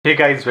Hey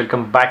guys,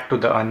 welcome back to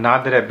the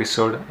another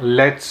episode.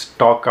 Let's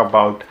talk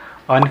about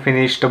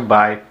Unfinished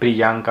by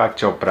Priyanka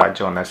Chopra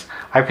Jonas.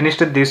 I finished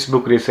this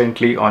book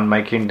recently on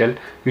my Kindle.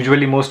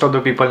 Usually most of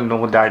the people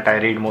know that I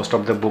read most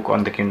of the book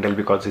on the Kindle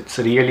because it's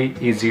really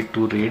easy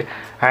to read,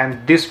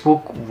 and this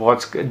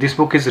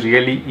book is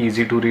really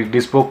easy to read.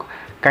 This book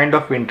kind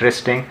of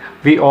interesting.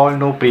 We all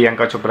know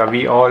Priyanka Chopra,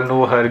 we all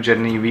know her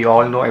journey, we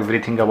all know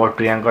everything about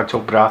Priyanka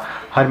Chopra,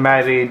 her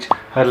marriage,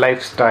 her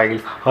lifestyle,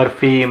 her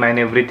fame and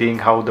everything,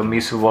 how the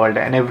Miss World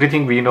and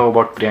everything we know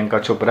about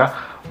Priyanka Chopra.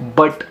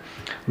 But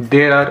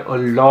there are a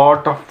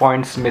lot of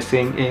points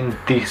missing in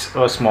this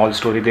small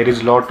story. There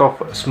is a lot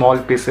of small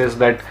pieces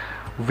that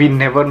we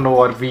never know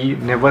or we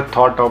never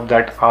thought of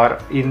that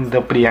are in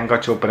the Priyanka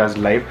Chopra's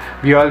life.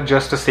 We all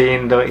just say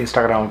in the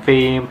Instagram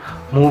fame,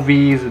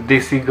 movies,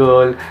 Desi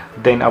Girl,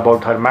 then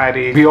about her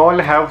marriage. We all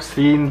have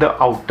seen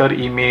the outer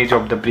image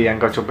of the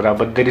Priyanka Chopra,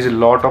 but there is a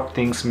lot of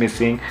things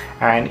missing.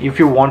 And if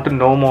you want to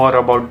know more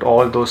about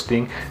all those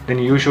things, then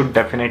you should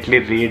definitely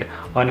read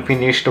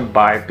Unfinished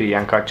by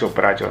Priyanka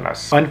Chopra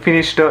Jonas.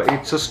 Unfinished,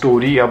 it's a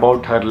story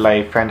about her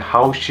life and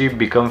how she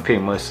became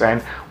famous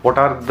and what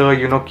are the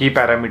key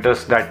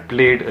parameters that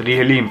played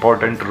really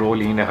important role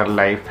in her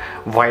life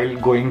while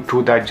going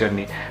through that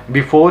journey.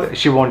 Before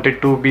she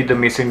wanted to be the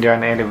Miss India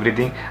and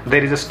everything,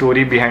 there is a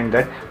story behind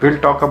that. We'll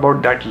talk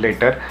about that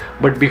later.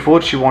 But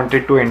before she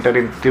wanted to enter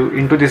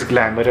into this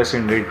glamorous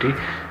industry,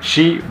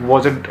 she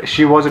was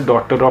a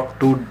daughter of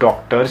two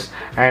doctors,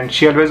 and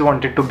she always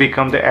wanted to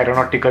become the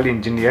aeronautical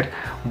engineer.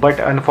 But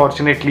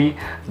unfortunately,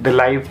 the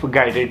life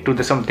guided to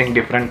the something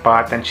different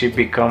path, and she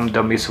became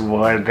the Miss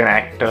World, then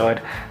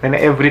actor, then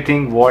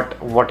everything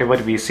whatever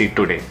we see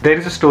today. There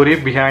is a story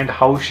behind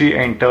how she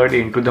entered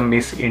into the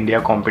Miss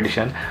India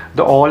competition.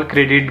 The all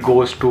credit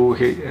goes to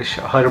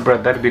her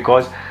brother,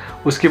 because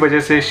उसकी वजह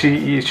से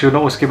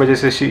उसकी वजह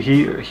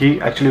से he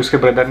actually उसके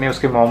brother ने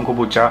उसके mom को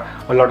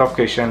पूछा a lot of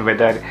question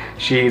whether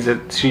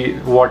she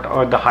what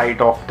are the height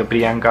of the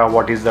Priyanka,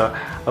 what is the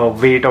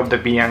weight of the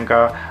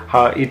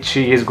Priyanka, if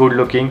she is good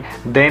looking.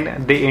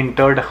 Then they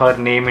entered her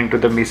name into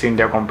the Miss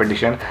India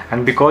competition,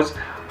 and because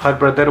her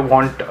brother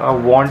want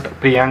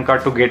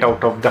Priyanka to get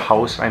out of the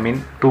house, I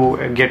mean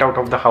to get out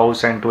of the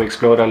house and to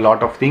explore a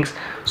lot of things,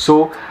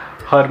 so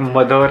her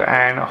mother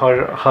and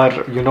her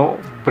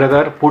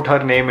brother put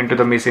her name into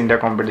the Miss India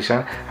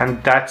competition,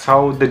 and that's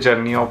how the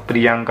journey of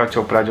Priyanka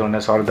Chopra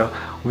Jonas, or the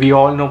we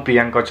all know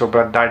Priyanka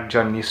Chopra, that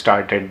journey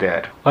started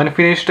there.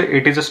 Unfinished,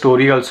 it is a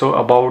story also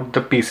about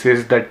the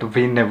pieces that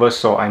we never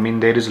saw. I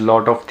mean, there is a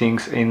lot of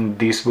things in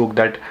this book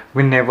that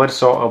we never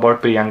saw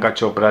about Priyanka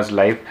Chopra's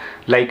life,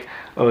 like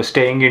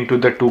staying into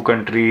the two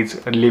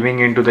countries, living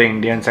into the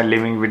Indians and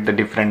living with the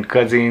different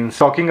cousins.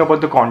 Talking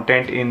about the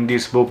content in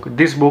this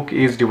book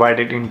is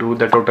divided into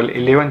the total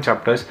 11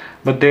 chapters,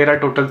 but there are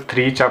total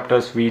 3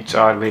 chapters which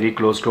are very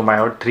close to my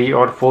heart. 3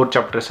 or 4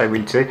 chapters I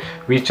will say,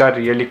 which are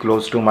really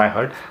close to my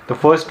heart. The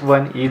first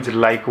one is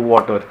like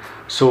water.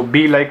 So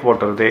be like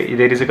water. There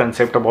is a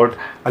concept about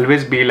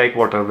always be like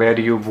water, where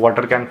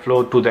water can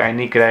flow to the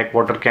any crack,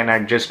 water can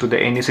adjust to the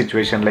any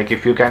situation. Like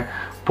if you can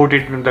put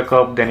it in the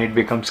cup, then it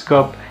becomes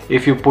cup.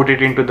 If you put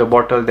it into the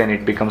bottle, then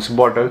it becomes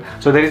bottle.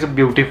 So there is a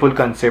beautiful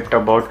concept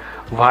about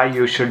why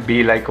you should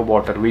be like a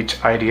water,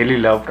 which I really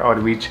loved, or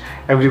which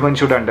everyone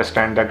should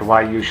understand, that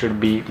why you should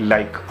be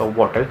like a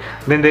water.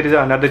 Then there is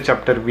another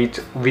chapter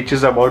which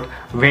is about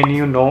when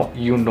you know,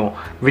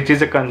 which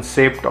is a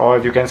concept, or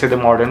you can say the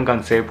modern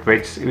concept,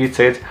 which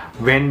says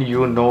when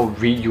you know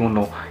you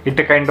know. It's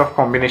a kind of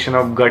combination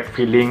of gut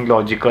feeling,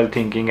 logical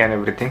thinking and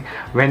everything.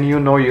 When you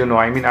know,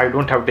 I mean, I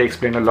don't have to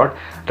explain a lot.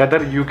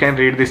 Rather, you can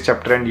read this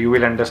chapter and you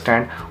will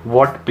understand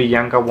what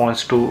Priyanka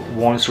wants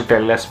to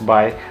tell us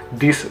by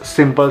this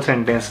simple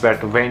sentence,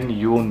 that when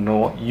you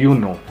know you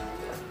know.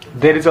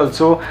 There is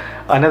also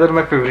another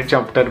my favorite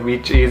chapter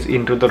which is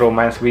into the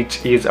romance,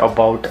 which is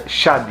about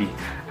Shadi,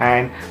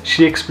 and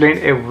she explained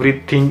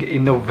everything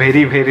in a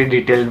very very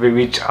detailed way,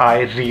 which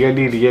I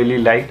really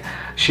liked.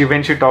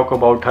 When she talked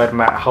about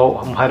how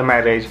her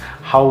marriage,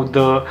 how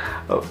the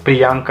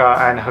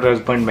Priyanka and her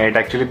husband met.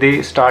 Actually,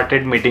 they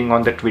started meeting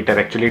on the Twitter.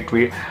 Actually,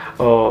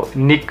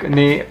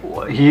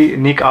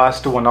 Nick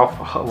asked one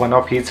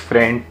of his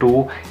friend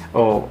to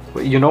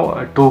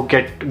to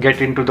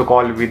get into the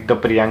call with the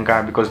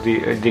Priyanka, because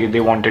they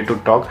wanted to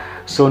talk.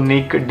 So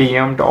Nick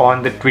DM'd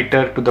on the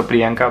Twitter to the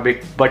Priyanka,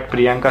 but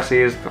Priyanka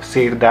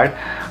said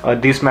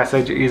that this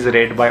message is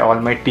read by all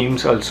my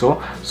teams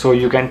also, so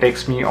you can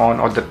text me on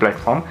other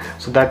platform.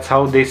 So that's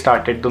how they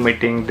started the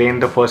meeting. Then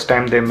the first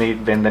time they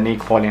meet, then the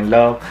Nick fall in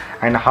love,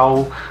 and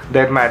how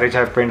their marriage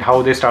happened,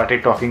 how they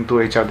started talking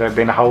to each other,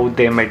 then how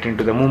they met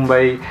into the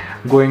Mumbai,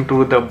 going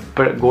to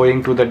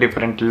the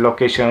different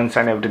locations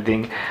and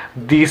everything.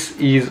 This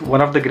is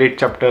one of the great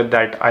chapters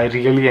that I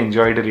really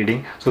enjoyed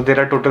reading. So there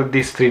are total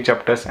these 3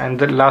 chapters, and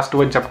the last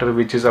one chapter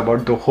which is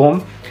about the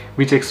home,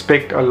 which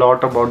expect a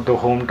lot about the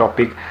home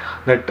topic,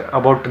 that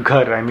about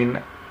ghar, I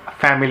mean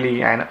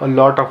family, and a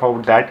lot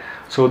about that.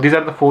 So these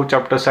are the 4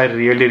 chapters I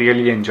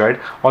really enjoyed.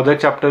 Other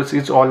chapters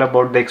is all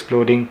about the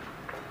exploring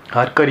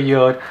her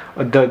career,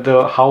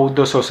 the how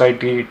the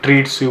society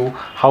treats you,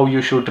 how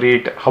you should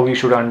treat, how you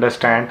should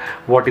understand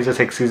what is a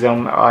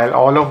sexism,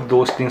 all of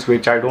those things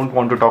which I don't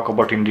want to talk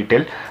about in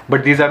detail,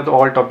 but these are the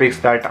all topics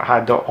that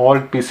had the all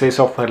pieces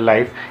of her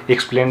life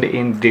explained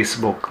in this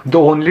book. The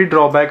only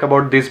drawback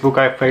about this book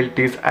I felt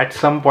is at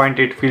some point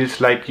it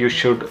feels like you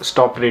should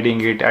stop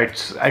reading it.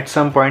 At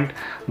some point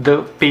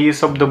the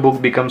pace of the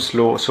book becomes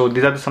slow. So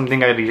these are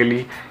something I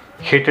really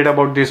hated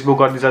about this book,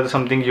 or these are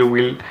something you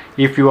will,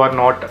 if you are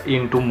not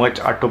into much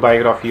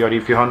autobiography, or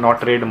if you have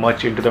not read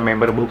much into the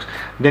member books,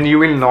 then you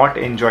will not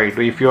enjoy it.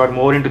 If you are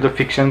more into the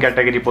fiction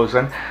category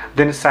person,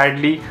 then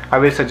sadly I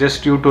will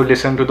suggest you to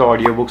listen to the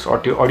audiobooks.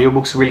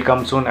 Audiobooks will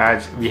come soon,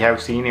 as we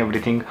have seen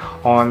everything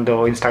on the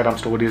Instagram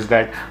stories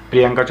that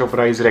Priyanka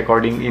Chopra is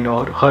recording in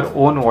her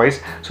own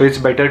voice. So it's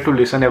better to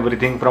listen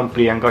everything from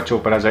Priyanka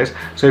Chopra's voice.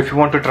 So if you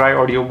want to try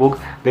audiobook,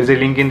 there's a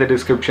link in the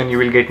description. You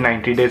will get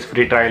 90 days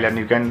free trial, and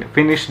you can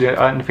finish the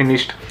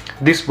unfinished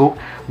this book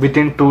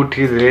within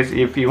 2-3 days,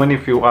 even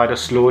if you are a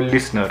slow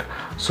listener.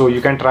 So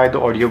you can try the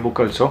audiobook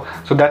also.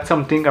 So that's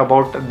something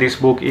about this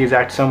book, is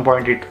at some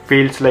point it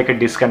feels like a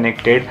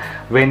disconnected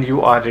when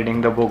you are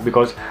reading the book,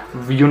 because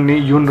you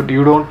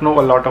don't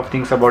know a lot of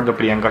things about the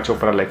Priyanka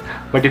Chopra life.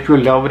 But if you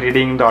love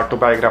reading the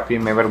autobiography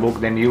memoir book,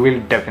 then you will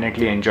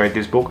definitely enjoy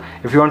this book.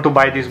 If you want to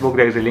buy this book,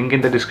 there is a link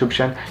in the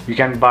description. You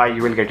can buy,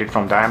 you will get it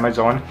from the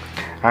Amazon.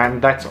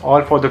 And that's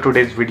all for the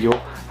today's video.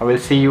 I will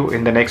see you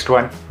in the next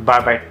one.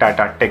 Bye bye,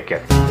 tata, take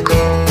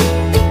care.